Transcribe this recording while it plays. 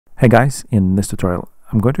Hey guys, in this tutorial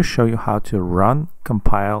I'm going to show you how to run,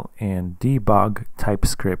 compile, and debug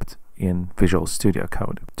TypeScript in Visual Studio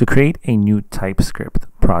Code. To create a new TypeScript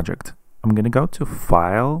project, I'm going to go to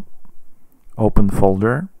File, Open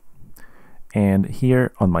Folder, and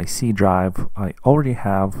here on my C drive I already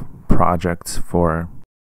have projects for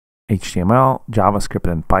HTML,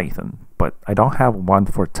 JavaScript, and Python, but I don't have one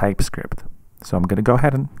for TypeScript. So I'm going to go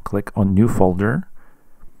ahead and click on New Folder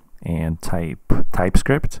and type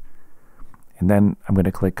TypeScript. And then I'm going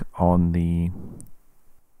to click on the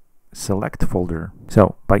select folder.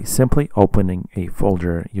 So by simply opening a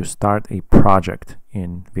folder, you start a project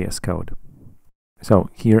in VSCode.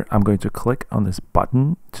 So here I'm going to click on this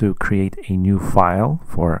button to create a new file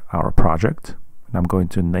for our project. And I'm going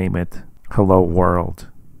to name it hello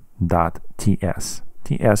world.ts.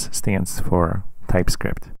 TS stands for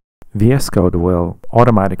TypeScript. VSCode will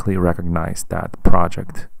automatically recognize that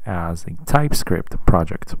project as a TypeScript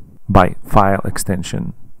project by file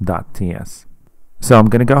extension .ts. So I'm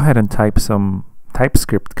going to go ahead and type some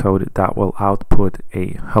TypeScript code that will output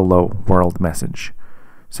a hello world message.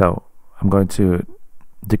 So I'm going to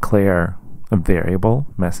declare a variable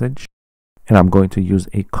message, and I'm going to use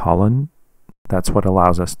a colon. That's what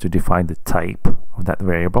allows us to define the type of that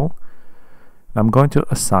variable. I'm going to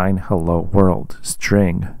assign hello world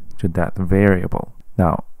string to that variable.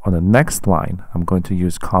 Now on the next line I'm going to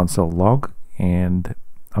use console log, and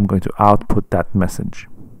I'm going to output that message.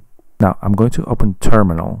 Now I'm going to open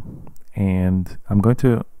terminal and I'm going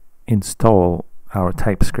to install our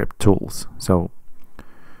TypeScript tools. So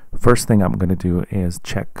first thing I'm going to do is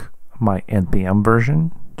check my npm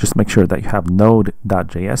version. Just make sure that you have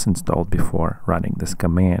node.js installed before running this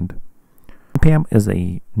command. npm is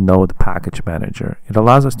a node package manager. It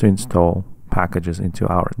allows us to install packages into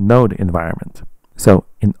our node environment. So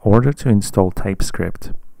in order to install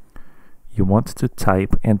TypeScript, you want to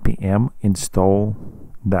type npm install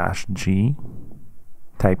 -g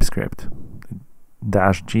TypeScript.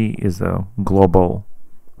 -g is a global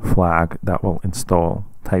flag that will install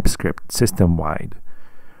TypeScript system-wide.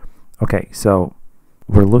 Okay, so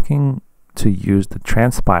we're looking to use the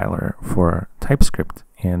transpiler for TypeScript,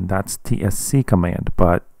 and that's tsc command,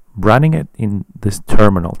 but running it in this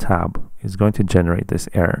terminal tab is going to generate this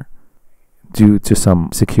error due to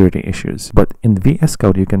some security issues. But in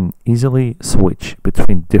VSCode you can easily switch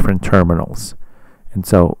between different terminals. And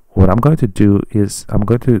so what I'm going to do is I'm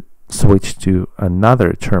going to switch to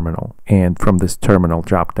another terminal, and from this terminal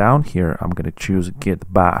drop down here I'm going to choose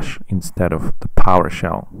git bash instead of the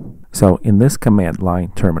PowerShell. So in this command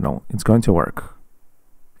line terminal it's going to work,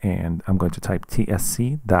 and I'm going to type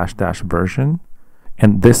tsc --version.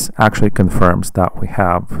 And this actually confirms that we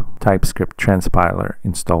have TypeScript transpiler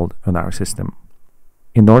installed on our system.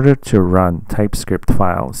 In order to run TypeScript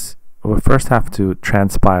files, we first have to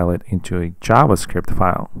transpile it into a JavaScript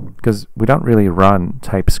file, because we don't really run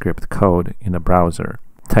TypeScript code in a browser.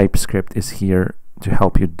 TypeScript is here to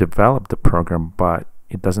help you develop the program, but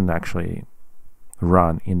it doesn't actually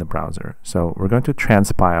run in the browser. So we're going to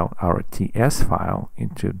transpile our TS file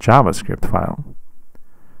into JavaScript file.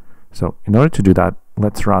 So in order to do that,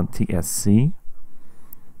 let's run tsc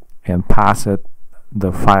and pass it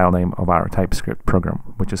the file name of our TypeScript program,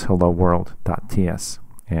 which is hello world.ts,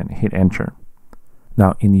 and hit enter.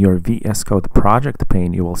 Now in your VSCode project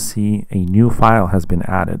pane you will see a new file has been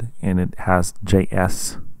added, and it has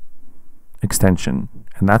JS extension,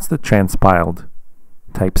 and that's the transpiled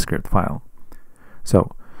TypeScript file.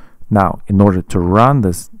 So now in order to run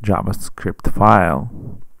this JavaScript file,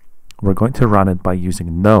 we're going to run it by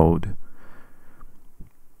using node.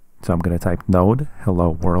 So I'm going to type node hello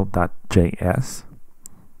world.js,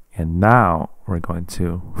 and now we're going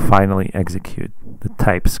to finally execute the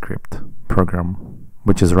TypeScript program,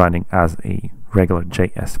 which is running as a regular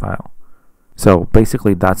JS file. So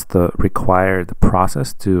basically that's the required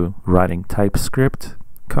process to writing TypeScript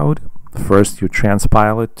code. First you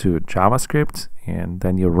transpile it to JavaScript, and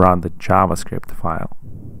then you run the JavaScript file.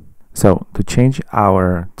 So to change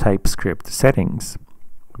our TypeScript settings,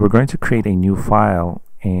 we're going to create a new file,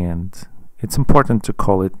 and it's important to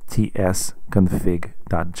call it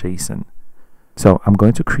tsconfig.json. So I'm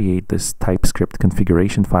going to create this TypeScript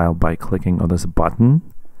configuration file by clicking on this button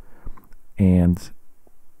and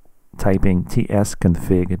typing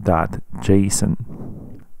tsconfig.json.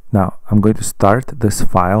 Now I'm going to start this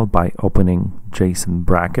file by opening JSON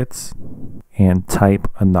brackets and type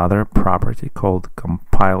another property called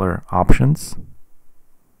compiler options.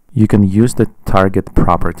 You can use the target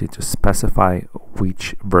property to specify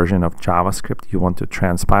which version of JavaScript you want to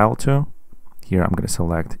transpile to. Here I'm going to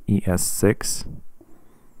select ES6.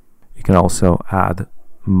 You can also add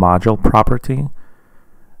module property.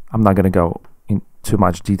 I'm not going to go in too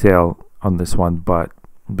much detail on this one, but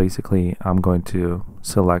basically I'm going to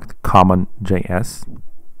select common.js.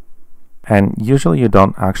 And usually you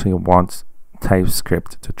don't actually want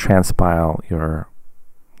TypeScript to transpile your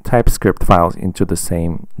TypeScript files into the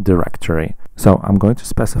same directory. So I'm going to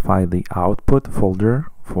specify the output folder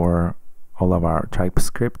for all of our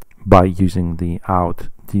TypeScript by using the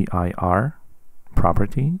out.dir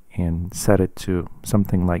property and set it to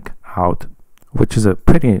something like out, which is a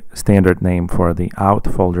pretty standard name for the out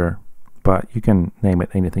folder, but you can name it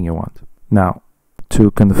anything you want. Now,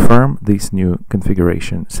 to confirm these new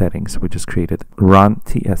configuration settings we just created, run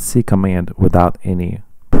tsc command without any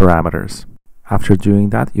parameters. After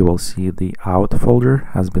doing that, you will see the out folder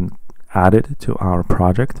has been added to our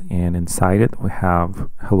project, and inside it we have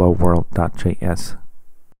hello world.js.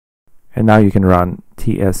 And now you can run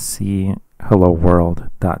tsc hello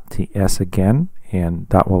world.ts again, and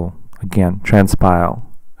that will again transpile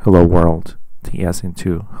hello world ts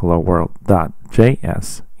into hello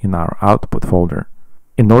world.js in our output folder.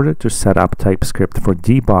 In order to set up TypeScript for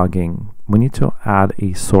debugging, we need to add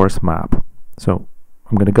a source map. So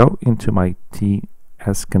I'm going to go into my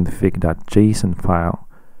tsconfig.json file,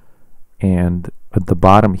 and at the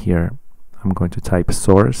bottom here I'm going to type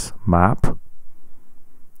source map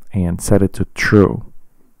and set it to true.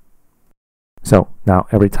 So now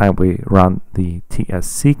every time we run the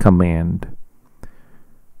tsc command,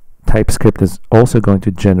 TypeScript is also going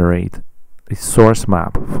to generate a source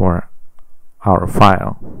map for our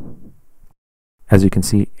file. As you can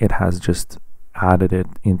see, it has just added it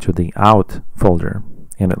into the out folder,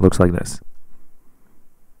 and it looks like this.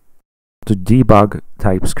 To debug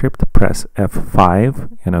TypeScript, press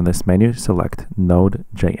F5, and on this menu select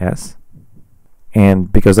NodeJS.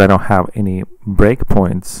 And because I don't have any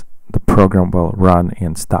breakpoints, the program will run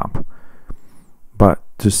and stop. But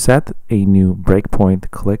to set a new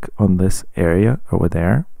breakpoint, click on this area over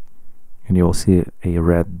there, and you will see a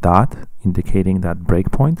red dot indicating that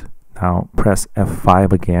breakpoint. Now press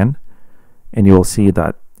F5 again, and you will see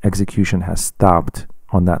that execution has stopped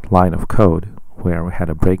on that line of code where we had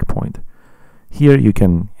a breakpoint. Here you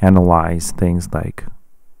can analyze things like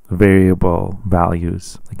variable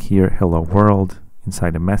values, like here hello world,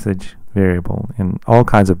 inside a message variable, and all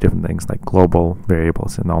kinds of different things like global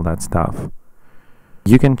variables and all that stuff.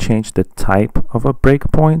 You can change the type of a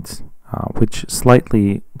breakpoint, which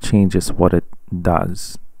slightly changes what it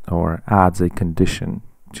does or adds a condition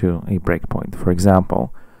to a breakpoint. For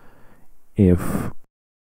example, if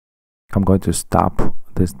I'm going to stop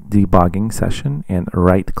this debugging session and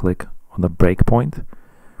right click on the breakpoint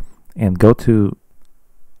and go to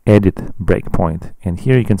edit breakpoint, and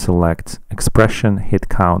here you can select expression, hit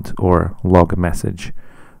count, or log message.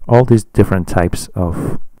 All these different types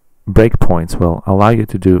of breakpoints will allow you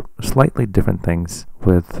to do slightly different things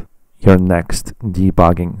with your next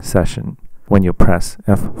debugging session when you press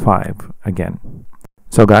F5 again.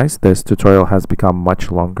 So guys, this tutorial has become much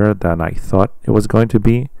longer than I thought it was going to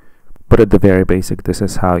be, but at the very basic, this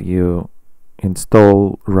is how you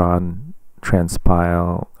install, run,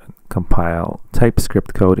 transpile, and compile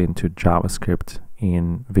TypeScript code into JavaScript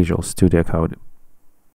in Visual Studio Code.